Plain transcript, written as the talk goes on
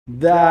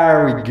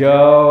There we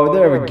go.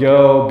 There we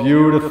go.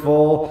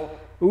 Beautiful.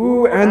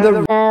 Ooh, and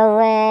the... No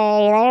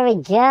way. There we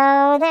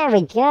go. There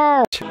we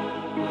go.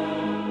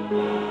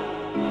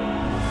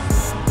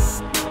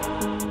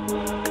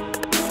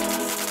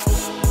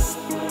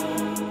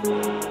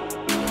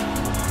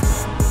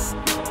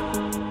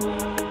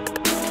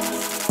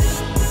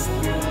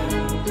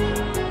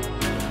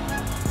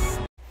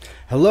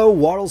 Hello,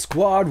 Waddle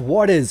Squad.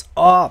 What is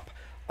up?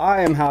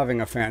 I am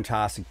having a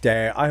fantastic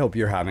day. I hope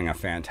you're having a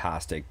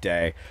fantastic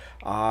day.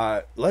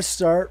 Let's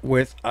start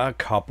with a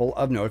couple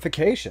of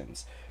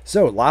notifications.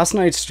 So last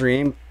night's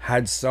stream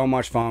had so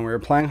much fun. We were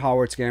playing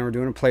Hogwarts again. We're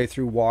doing a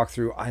playthrough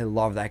walkthrough. I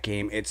love that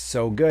game. It's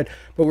so good.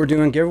 But we're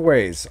doing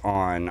giveaways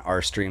on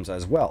our streams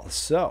as well.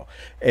 So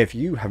if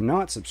you have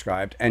not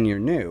subscribed and you're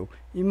new,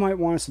 you might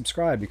want to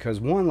subscribe because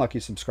one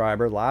lucky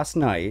subscriber last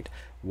night,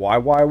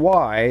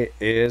 YYY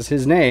is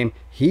his name,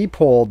 he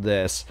pulled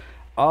this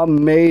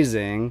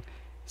amazing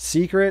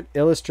Secret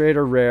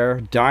Illustrator Rare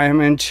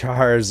Diamond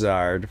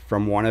Charizard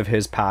from one of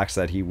his packs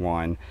that he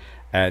won.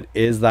 And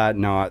is that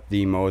not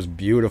the most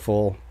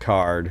beautiful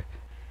card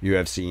you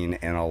have seen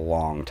in a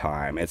long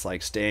time? It's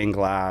like stained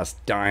glass,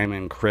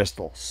 diamond,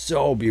 crystal,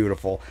 so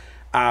beautiful,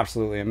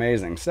 absolutely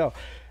amazing. So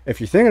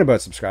if you're thinking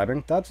about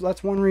subscribing,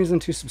 that's one reason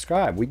to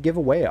subscribe. We give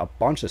away a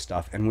bunch of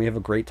stuff and we have a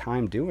great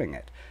time doing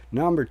it.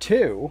 Number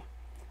two,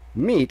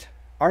 meet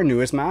our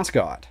newest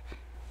mascot.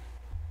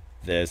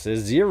 This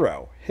is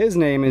Zero. His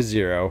name is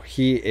Zero.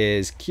 He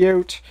is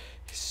cute.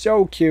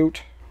 So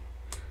cute.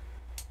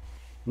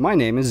 My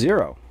name is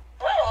Zero.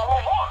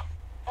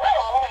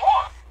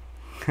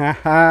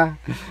 Haha.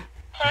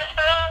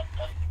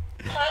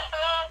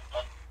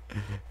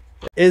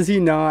 Is he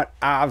not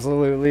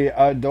absolutely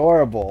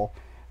adorable?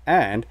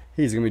 And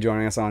he's going to be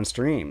joining us on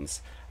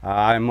streams.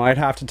 I might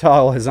have to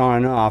toggle his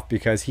on and off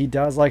because he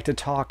does like to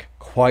talk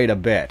quite a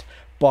bit.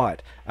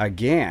 But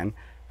again,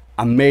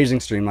 amazing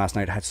stream last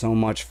night. Had so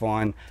much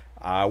fun.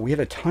 We had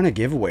a ton of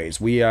giveaways.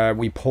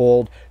 We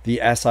pulled the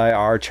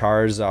SIR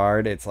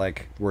Charizard. It's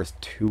like worth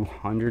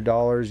 $200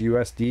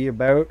 USD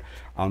about.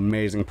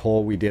 Amazing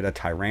pull. We did a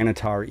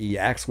Tyranitar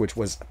EX, which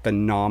was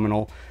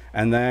phenomenal.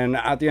 And then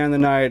at the end of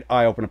the night,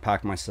 I opened a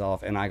pack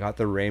myself and I got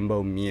the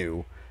Rainbow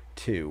Mew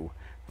 2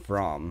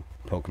 from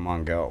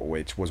Pokemon Go,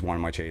 which was one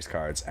of my chase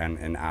cards and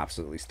an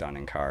absolutely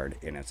stunning card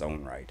in its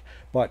own right.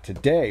 But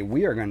today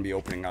we are going to be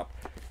opening up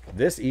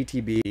this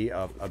ETB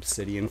of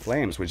Obsidian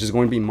Flames, which is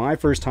going to be my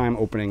first time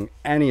opening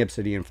any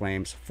Obsidian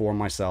Flames for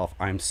myself.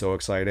 I'm so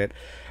excited.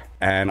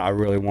 And I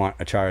really want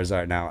a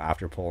Charizard now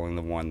after pulling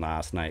the one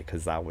last night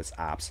because that was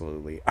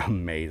absolutely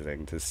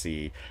amazing to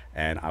see.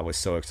 And I was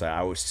so excited.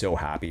 I was so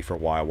happy for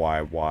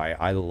YYY.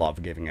 I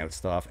love giving out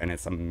stuff and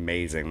it's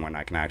amazing when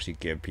I can actually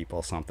give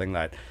people something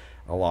that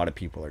a lot of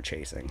people are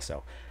chasing.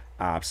 So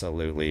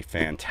absolutely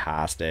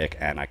fantastic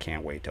and I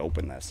can't wait to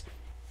open this.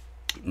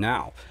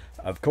 Now,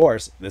 of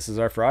course, this is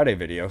our Friday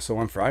video, so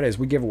on Fridays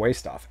we give away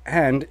stuff,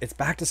 and it's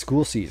back to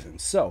school season.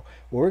 So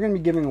what we're going to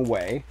be giving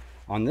away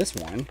on this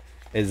one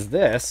is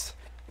this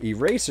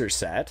eraser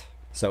set.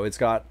 So it's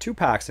got 2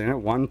 packs in it,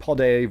 one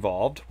Paldea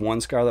Evolved,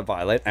 one Scarlet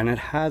Violet, and it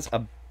has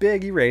a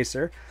big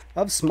eraser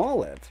of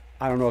Smoliv.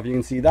 I don't know if you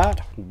can see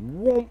that.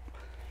 Whoa.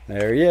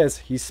 There he is.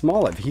 He's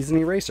Smoliv. He's an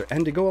eraser.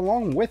 And to go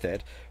along with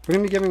it, we're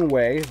going to be giving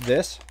away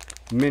this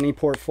mini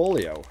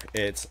portfolio.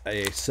 It's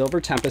a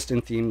Silver Tempest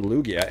in themed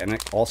Lugia, and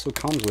it also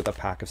comes with a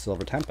pack of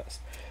Silver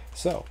Tempest.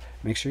 So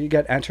make sure you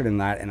get entered in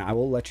that, and I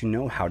will let you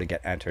know how to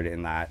get entered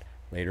in that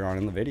later on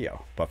in the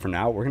video. But for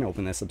now, we're going to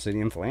open this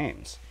Obsidian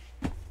Flames.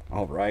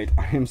 All right,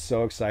 I am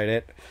so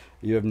excited.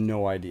 You have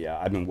no idea.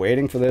 I've been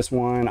waiting for this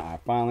one. I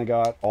finally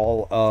got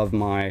all of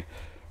my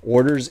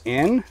orders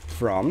in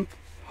from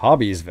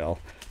Hobbiesville.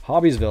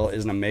 Hobbiesville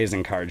is an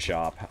amazing card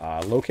shop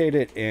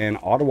located in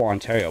Ottawa,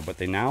 Ontario, but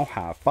they now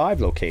have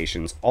 5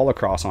 locations all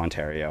across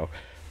Ontario.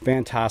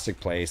 Fantastic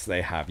place.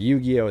 They have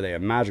Yu-Gi-Oh, they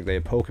have Magic, they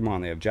have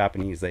Pokemon, they have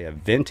Japanese, they have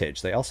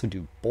vintage. They also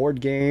do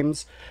board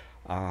games,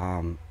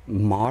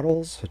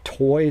 models,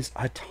 toys,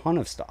 a ton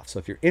of stuff. So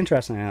if you're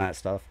interested in that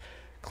stuff,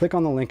 click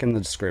on the link in the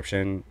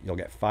description. You'll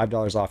get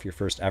 $5 off your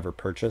first ever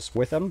purchase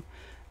with them.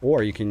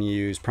 Or you can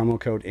use promo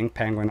code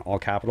InkPenguin, all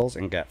capitals,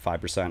 and get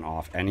 5%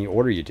 off any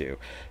order you do.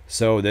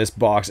 So this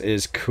box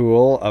is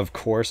cool. Of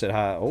course, it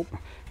has... Oh,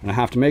 and I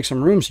have to make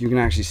some room so you can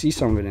actually see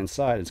some of it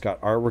inside. It's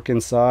got artwork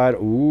inside.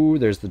 Ooh,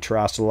 there's the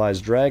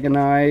Terrastalized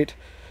Dragonite,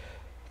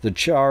 the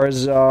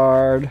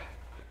Charizard,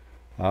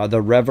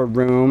 the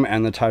Reverum,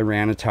 and the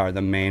Tyranitar,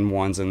 the main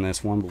ones in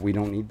this one. But we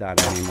don't need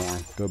that anymore.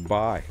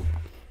 Goodbye.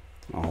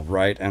 All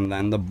right, and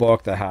then the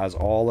book that has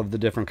all of the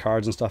different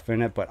cards and stuff in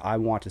it, but I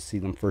want to see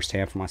them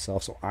firsthand for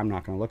myself, so I'm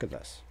not going to look at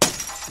this.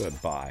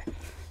 Goodbye.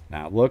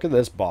 Now, look at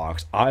this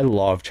box. I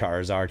love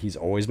Charizard. He's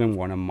always been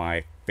one of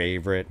my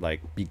favorite,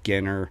 like,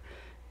 beginner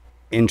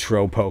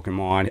intro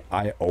Pokemon.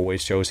 I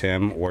always chose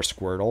him or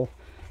Squirtle,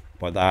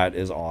 but that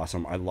is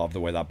awesome. I love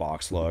the way that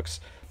box looks.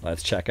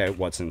 Let's check out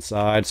what's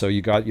inside. So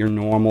you got your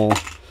normal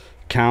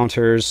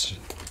counters.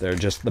 They're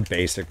just the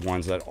basic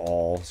ones that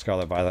all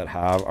Scarlet Violet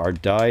have. Our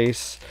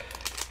dice.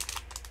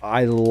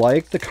 I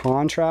like the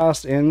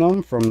contrast in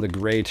them from the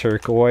gray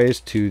turquoise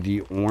to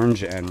the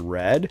orange and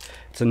red.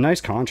 It's a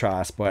nice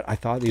contrast, but I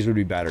thought these would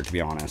be better, to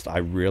be honest. I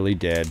really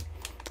did.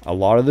 A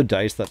lot of the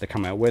dice that they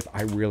come out with,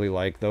 I really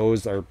like.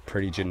 Those are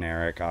pretty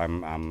generic.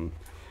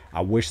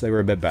 I wish they were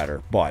a bit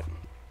better, but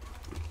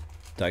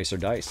dice are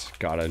dice.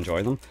 Gotta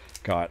enjoy them.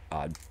 Got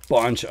a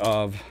bunch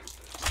of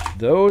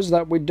those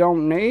that we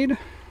don't need.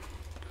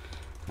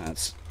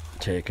 Let's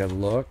take a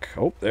look.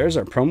 Oh, there's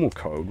our promo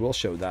code. We'll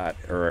show that,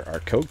 or our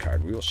code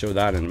card. We will show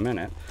that in a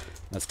minute.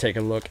 Let's take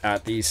a look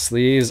at these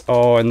sleeves.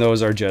 Oh, and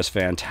those are just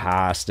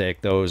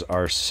fantastic. Those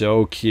are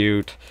so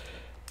cute.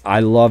 I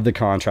love the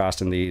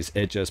contrast in these.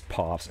 It just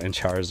pops, and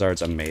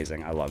Charizard's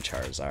amazing. I love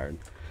Charizard.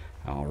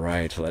 All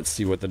right, let's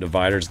see what the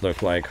dividers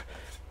look like.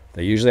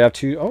 They usually have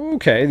two. Oh,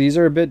 okay, these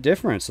are a bit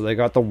different. So they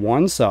got the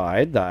one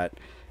side that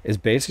is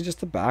basically just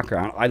the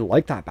background. I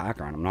like that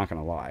background. I'm not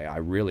going to lie. I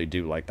really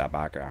do like that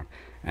background.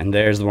 And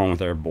there's the one with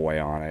their boy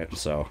on it.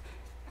 So,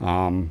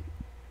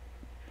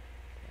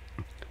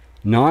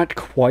 not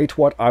quite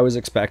what I was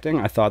expecting.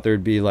 I thought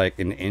there'd be like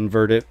an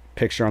inverted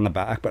picture on the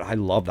back, but I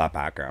love that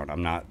background.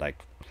 I'm not like,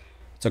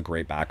 it's a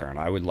great background.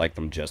 I would like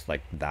them just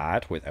like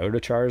that without a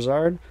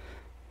Charizard.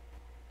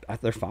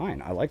 They're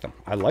fine. I like them.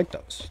 I like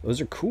those. Those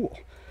are cool.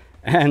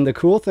 And the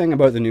cool thing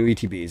about the new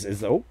ETBs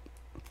is, oh,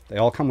 they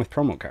all come with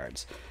promo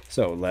cards.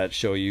 So let's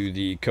show you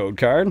the code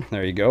card.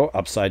 There you go,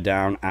 upside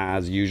down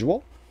as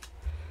usual.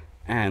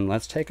 And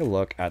let's take a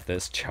look at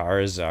this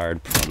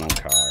Charizard promo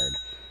card.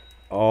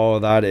 Oh,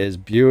 that is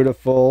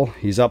beautiful.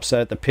 He's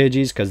upset at the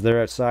Pidgeys because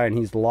they're outside and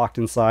he's locked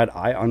inside.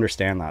 I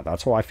understand that.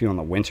 That's how I feel in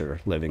the winter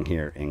living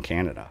here in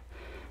Canada.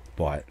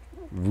 But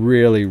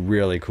really,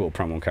 really cool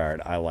promo card.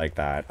 I like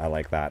that. I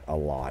like that a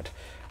lot.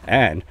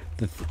 And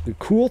the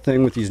cool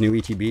thing with these new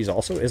ETBs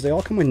also is they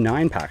all come with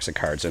 9 packs of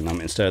cards in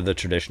them instead of the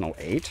traditional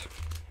 8.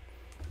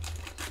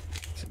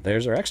 So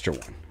there's our extra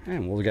one.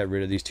 And we'll get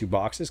rid of these 2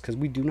 boxes because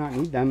we do not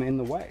need them in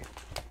the way.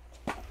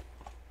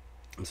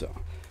 So,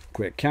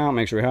 quick count,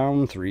 make sure we have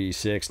them. 3,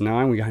 6,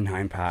 9. We got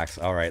 9 packs.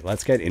 All right,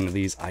 let's get into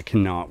these. I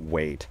cannot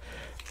wait.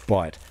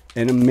 But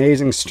an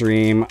amazing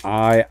stream.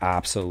 I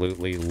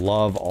absolutely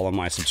love all of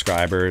my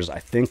subscribers. I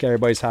think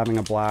everybody's having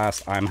a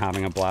blast. I'm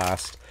having a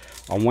blast.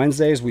 On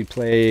Wednesdays, we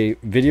play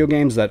video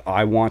games that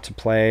I want to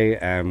play,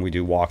 and we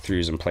do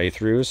walkthroughs and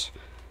playthroughs.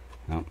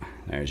 Oh,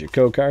 there's your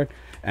code card.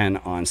 And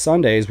on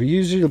Sundays, we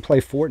usually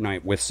play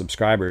Fortnite with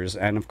subscribers,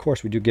 and of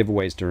course, we do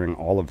giveaways during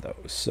all of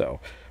those. So,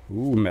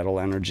 ooh, Metal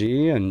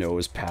Energy and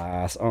Nose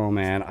Pass. Oh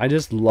man, I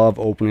just love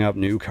opening up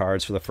new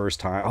cards for the first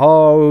time.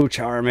 Oh,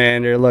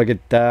 Charmander, look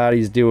at that.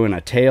 He's doing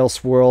a tail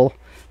swirl.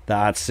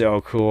 That's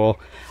so cool.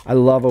 I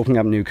love opening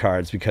up new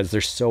cards because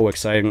they're so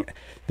exciting.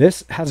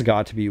 This has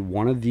got to be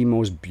one of the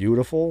most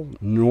beautiful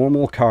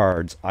normal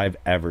cards I've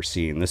ever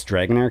seen. This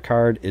Dragonair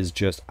card is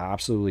just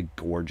absolutely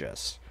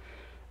gorgeous.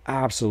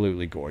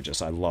 Absolutely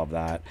gorgeous. I love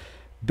that.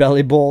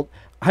 Bellybolt.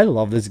 I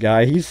love this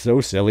guy. He's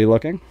so silly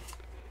looking.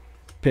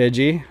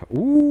 Pidgey.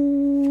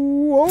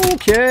 Ooh,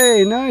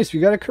 okay, nice. We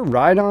got a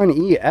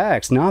Charizard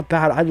EX. Not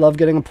bad. I love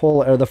getting a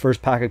pull out of the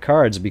first pack of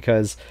cards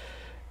because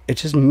it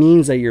just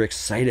means that you're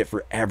excited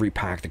for every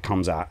pack that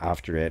comes out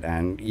after it.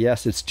 And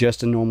yes, it's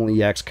just a normal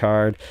EX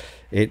card.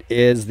 It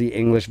is the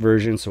English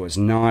version, so it's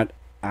not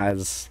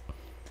as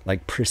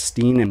like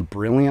pristine and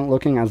brilliant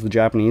looking as the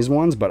Japanese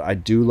ones, but I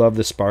do love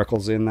the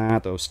sparkles in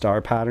that. Those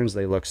star patterns,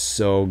 they look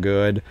so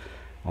good.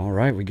 All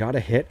right, we got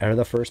a hit out of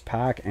the first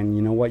pack, and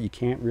you know what? You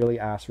can't really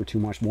ask for too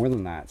much more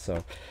than that.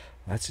 So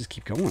let's just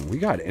keep going. We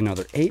got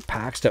another 8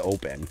 packs to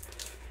open,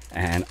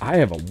 and I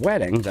have a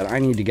wedding that I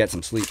need to get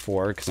some sleep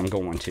for because I'm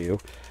going to.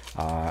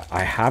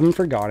 I haven't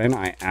forgotten.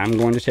 I am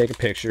going to take a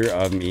picture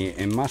of me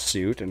in my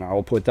suit, and I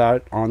will put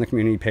that on the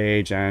community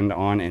page and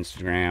on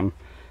Instagram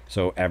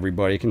so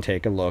everybody can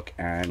take a look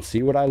and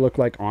see what I look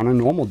like on a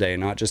normal day,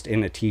 not just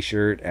in a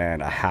t-shirt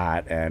and a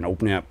hat and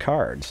opening up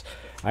cards.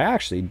 I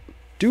actually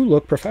do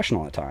look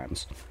professional at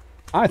times.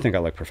 I think I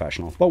look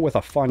professional, but with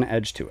a fun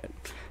edge to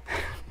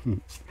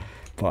it.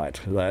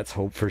 But let's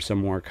hope for some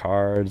more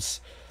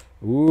cards.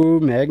 Ooh,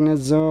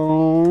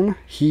 Magnezone,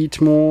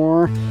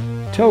 Heatmore,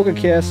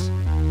 Togekiss.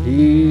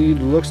 He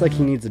looks like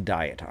he needs a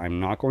diet. I'm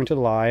not going to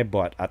lie,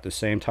 but at the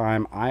same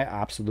time, I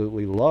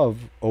absolutely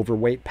love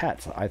overweight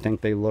pets. I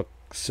think they look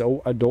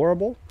so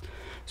adorable,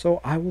 so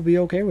I will be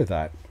okay with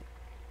that.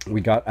 We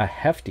got a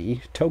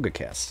hefty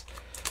Togekiss,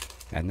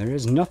 and there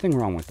is nothing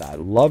wrong with that.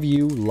 Love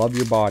you, love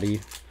your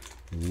body,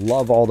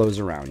 love all those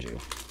around you.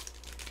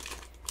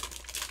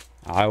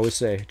 I always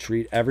say,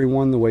 treat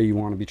everyone the way you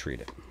want to be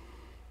treated.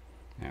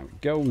 There we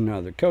go,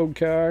 another code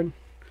card.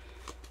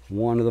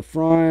 One to the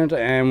front,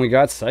 and we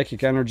got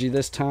Psychic Energy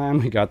this time.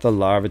 We got the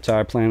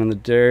Larvitar playing in the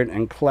dirt,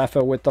 and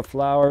Cleffa with the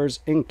flowers,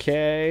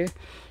 Inkay,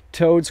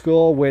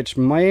 Toadskull, which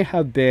may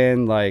have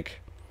been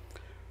like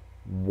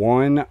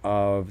one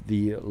of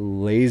the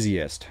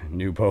laziest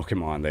new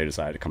Pokemon they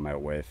decided to come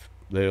out with.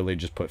 Literally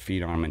just put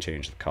feet on them and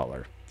changed the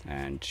color.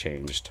 And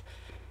changed,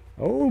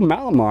 oh,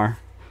 Malamar.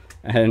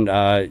 And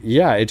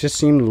yeah, it just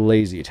seemed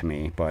lazy to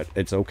me, but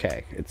it's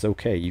okay. It's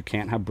okay. You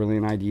can't have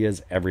brilliant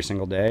ideas every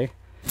single day.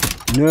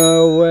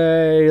 No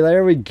way.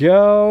 There we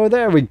go.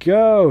 There we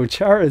go.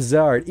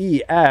 Charizard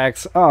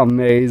EX.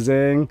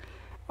 Amazing.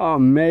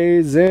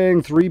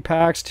 Amazing. 3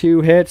 packs,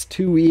 2 hits,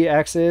 2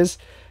 EXs.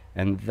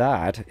 And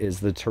that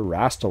is the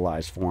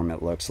Terrastalized form,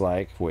 it looks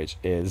like, which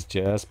is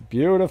just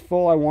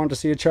beautiful. I want to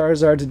see a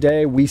Charizard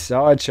today. We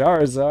saw a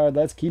Charizard.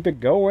 Let's keep it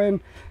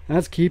going.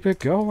 Let's keep it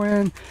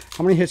going.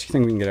 How many hits do you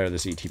think we can get out of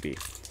this ETB?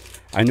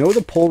 I know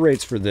the pull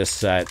rates for this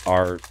set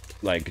are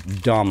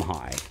like dumb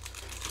high,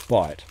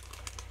 but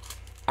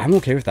I'm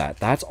okay with that.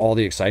 That's all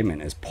the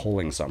excitement, is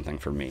pulling something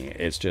for me.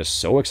 It's just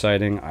so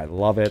exciting. I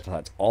love it.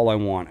 That's all I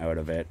want out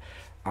of it.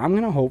 I'm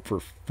going to hope for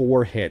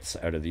 4 hits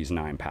out of these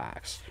 9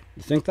 packs.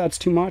 You think that's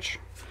too much?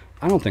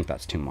 I don't think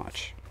that's too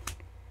much.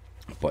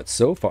 But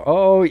so far,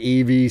 oh,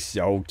 Eevee,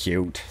 so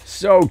cute.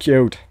 So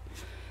cute.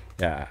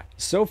 Yeah,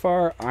 so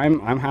far, I'm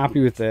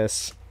happy with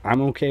this.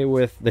 I'm okay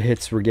with the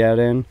hits we're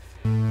getting.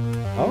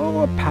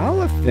 Oh, a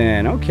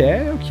Palafin.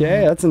 Okay,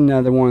 okay. That's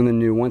another one of the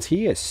new ones.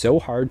 He is so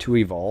hard to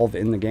evolve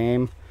in the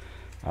game.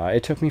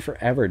 It took me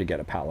forever to get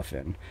a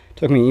Palafin. It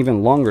took me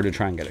even longer to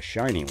try and get a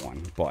shiny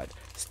one. But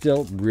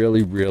still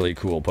really, really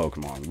cool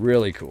Pokemon.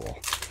 Really cool.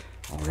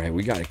 All right,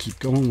 we got to keep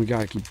going. We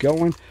got to keep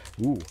going.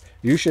 Ooh,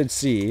 you should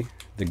see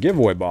the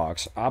giveaway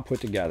box I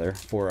put together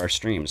for our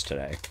streams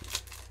today.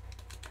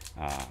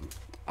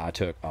 I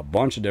took a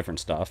bunch of different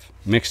stuff,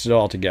 mixed it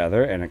all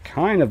together, and it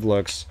kind of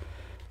looks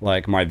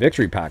like my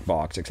victory pack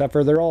box, except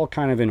for they're all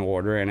kind of in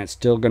order, and it's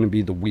still going to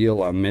be the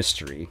Wheel of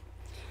Mystery.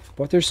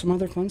 But there's some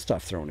other fun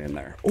stuff thrown in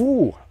there.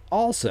 Ooh,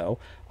 also,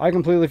 I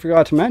completely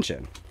forgot to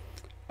mention,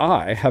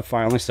 I have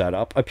finally set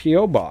up a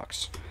P.O.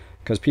 box.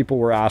 Because people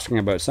were asking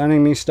about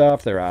sending me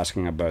stuff, they're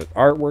asking about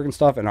artwork and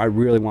stuff, and I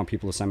really want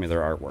people to send me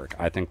their artwork.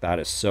 I think that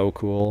is so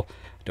cool.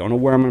 Don't know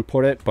where I'm going to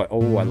put it, but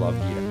oh, I love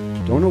Gita.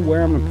 Don't know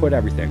where I'm going to put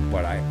everything,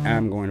 but I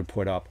am going to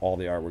put up all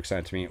the artwork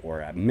sent to me,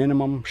 or at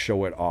minimum,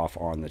 show it off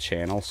on the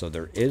channel. So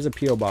there is a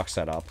P.O. box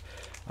set up.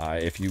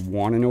 If you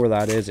want to know where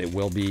that is, it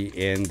will be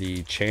in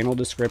the channel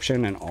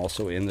description and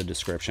also in the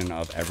description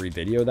of every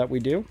video that we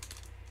do.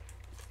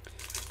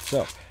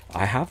 So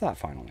I have that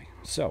finally.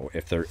 So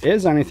if there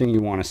is anything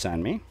you want to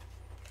send me,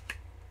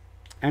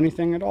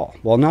 anything at all.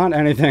 Well, not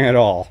anything at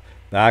all.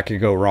 That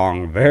could go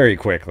wrong very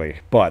quickly.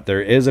 But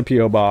there is a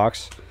P.O.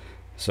 box,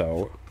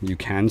 so you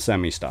can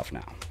send me stuff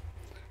now.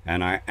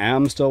 And I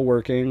am still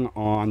working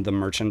on the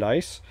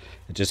merchandise.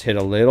 It just hit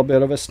a little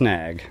bit of a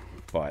snag,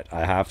 but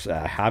I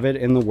have it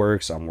in the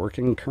works. I'm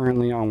working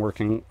currently on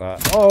working.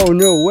 Oh,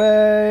 no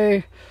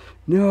way!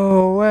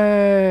 No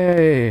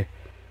way!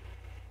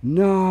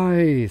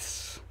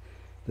 Nice!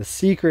 The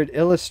Secret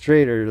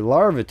Illustrator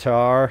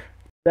Larvitar.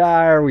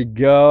 There we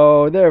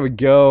go. There we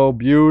go.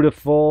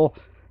 Beautiful.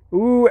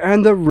 Ooh,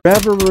 and the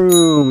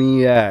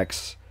Reverum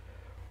EX.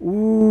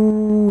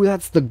 Ooh,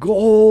 that's the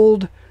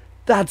gold.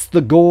 That's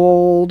the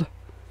gold.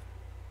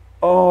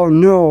 Oh,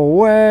 no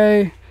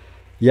way.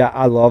 Yeah,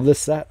 I love this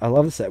set. I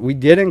love this set. We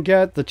didn't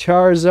get the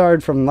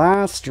Charizard from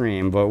last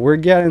stream, but we're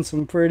getting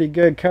some pretty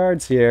good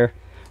cards here.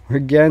 We're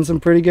getting some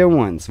pretty good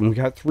ones. And we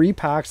got 3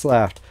 packs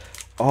left.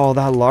 Oh,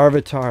 that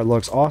Larvitar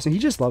looks awesome. He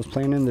just loves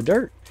playing in the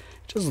dirt.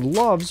 Just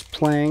loves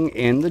playing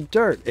in the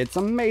dirt. It's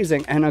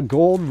amazing. And a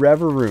gold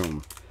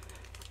Reverum.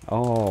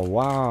 Oh,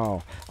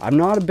 wow. I'm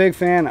not a big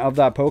fan of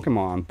that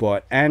Pokemon,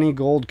 but any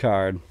gold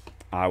card,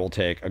 I will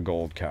take a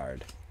gold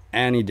card.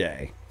 Any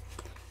day.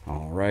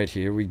 All right,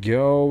 here we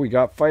go. We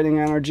got Fighting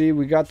Energy.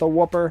 We got the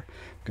Whooper.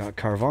 Got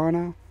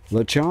Carvanha,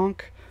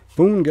 Lechonk,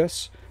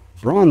 Foongus,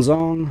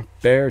 Bronzong,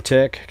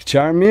 Beartick,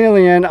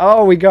 Charmeleon.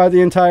 Oh, we got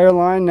the entire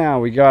line now.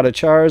 We got a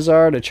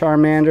Charizard, a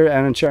Charmander,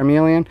 and a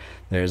Charmeleon.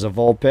 There's a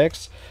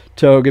Vulpix.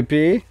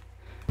 Togepi.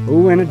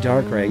 Ooh, and a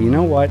Darkrai. You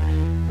know what?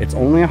 It's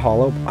only a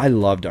holo. I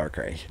love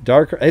Darkrai.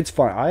 It's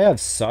fun. I have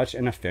such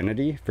an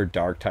affinity for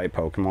Dark-type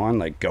Pokemon,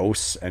 like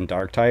Ghosts and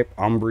Dark-type.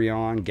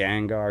 Umbreon,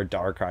 Gengar,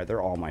 Darkrai.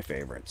 They're all my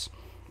favorites.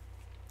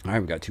 All right,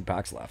 we've got 2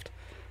 packs left.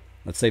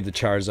 Let's save the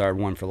Charizard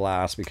one for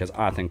last because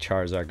I think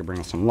Charizard could bring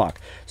us some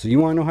luck. So you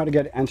want to know how to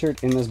get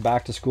entered in this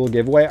back-to-school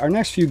giveaway? Our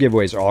next few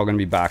giveaways are all going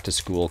to be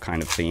back-to-school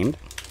kind of themed.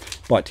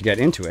 But to get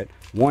into it,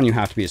 one, you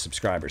have to be a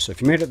subscriber. So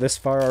if you made it this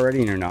far already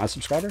and you're not a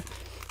subscriber,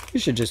 you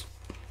should just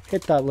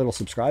hit that little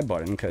subscribe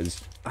button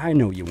because I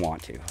know you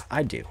want to.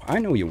 I do. I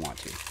know you want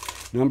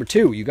to. Number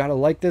 2, you got to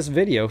like this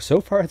video. So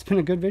far, it's been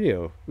a good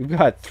video. We've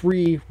got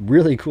 3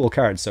 really cool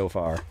cards so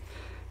far.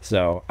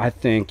 So I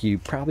think you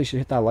probably should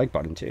hit that like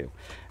button too.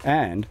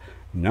 And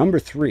number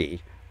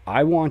 3,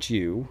 I want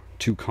you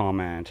to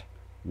comment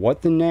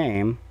what the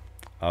name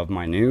of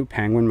my new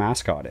penguin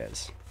mascot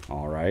is.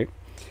 All right.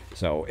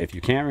 So if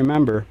you can't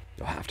remember,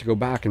 you'll have to go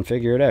back and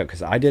figure it out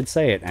because I did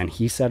say it and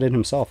he said it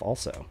himself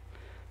also.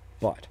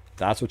 But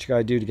that's what you got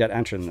to do to get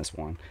entered in this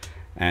one.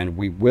 And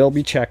we will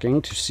be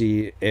checking to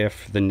see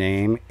if the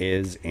name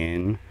is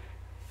in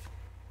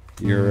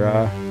your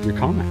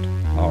comment.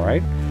 All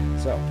right.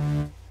 So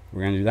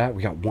we're going to do that.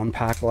 We got 1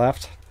 pack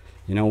left.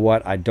 You know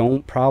what? I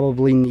don't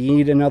probably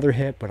need another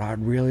hit, but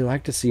I'd really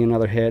like to see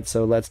another hit.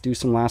 So let's do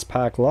some last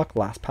pack luck,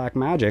 last pack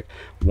magic.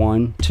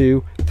 1,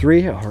 2,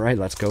 3. All right,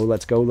 let's go,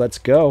 let's go, let's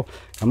go.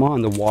 Come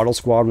on, the Waddle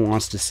Squad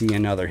wants to see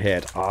another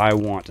hit. I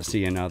want to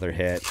see another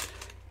hit.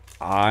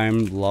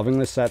 I'm loving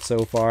the set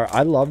so far.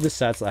 I love the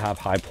sets that have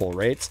high pull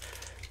rates.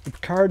 The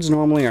cards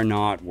normally are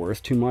not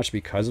worth too much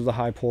because of the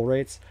high pull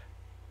rates,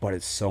 but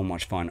it's so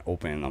much fun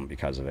opening them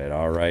because of it.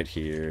 All right,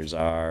 here's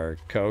our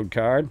code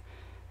card.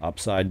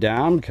 Upside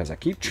down, because I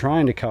keep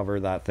trying to cover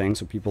that thing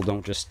so people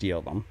don't just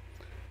steal them.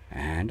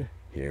 And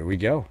here we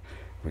go.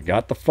 We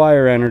got the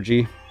fire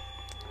energy.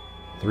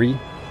 3,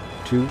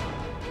 2,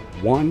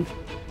 1.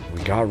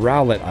 We got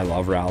Rowlet. I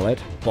love Rowlet.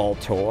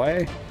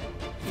 Baltoy.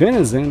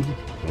 Finizen.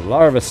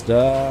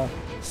 Larvesta.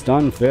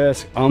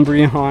 Stunfisk.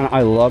 Umbreon.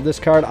 I love this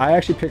card. I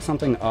actually picked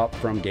something up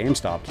from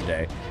GameStop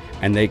today,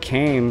 and they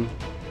came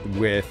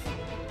with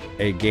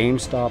a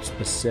GameStop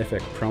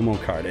specific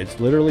promo card. It's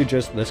literally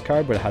just this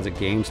card, but it has a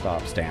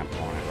GameStop stamp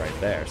on it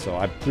right there. So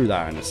I threw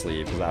that in the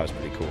sleeve because that was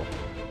pretty cool.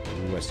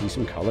 Ooh, I see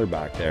some color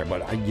back there,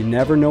 but you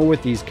never know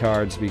with these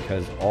cards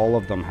because all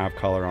of them have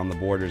color on the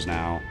borders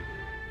now.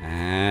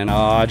 And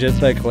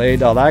just a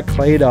Claydol. That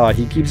Claydol,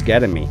 he keeps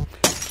getting me.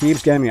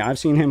 Keeps getting me. I've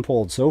seen him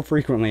pulled so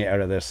frequently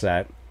out of this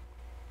set.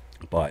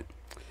 But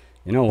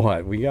you know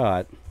what? We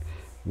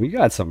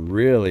got some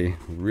really,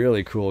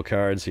 really cool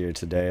cards here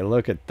today.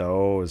 Look at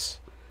those.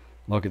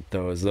 Look at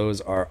those. Those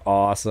are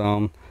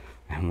awesome.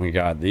 And we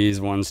got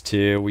these ones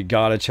too. We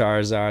got a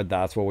Charizard.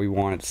 That's what we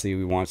wanted to see.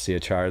 We want to see a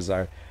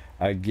Charizard.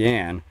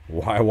 Again,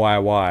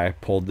 why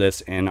pulled this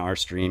in our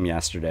stream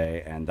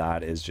yesterday, and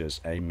that is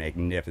just a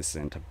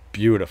magnificent,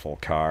 beautiful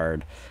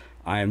card.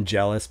 I am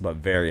jealous, but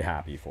very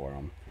happy for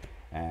him.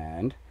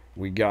 And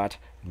we got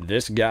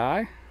this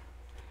guy.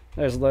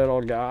 This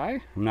little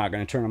guy. I'm not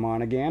going to turn him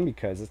on again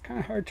because it's kind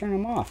of hard to turn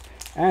him off.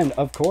 And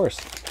of course,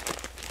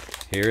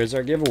 here is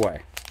our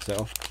giveaway.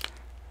 So,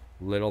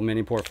 little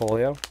mini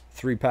portfolio,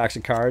 3 packs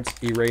of cards,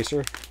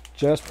 eraser,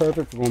 just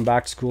perfect for going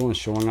back to school and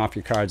showing off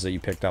your cards that you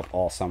picked up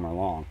all summer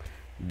long.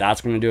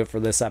 That's going to do it for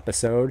this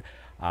episode.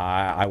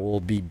 I will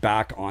be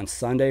back on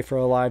Sunday for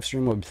a live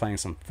stream. We'll be playing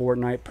some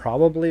Fortnite,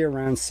 probably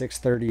around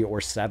 6:30 or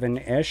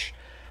 7-ish,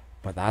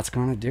 but that's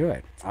going to do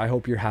it. I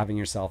hope you're having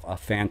yourself a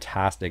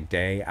fantastic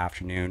day,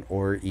 afternoon,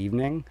 or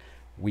evening,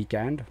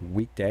 weekend,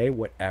 weekday,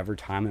 whatever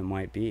time it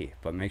might be.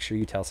 But make sure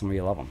you tell somebody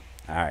you love them.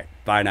 All right,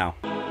 bye now.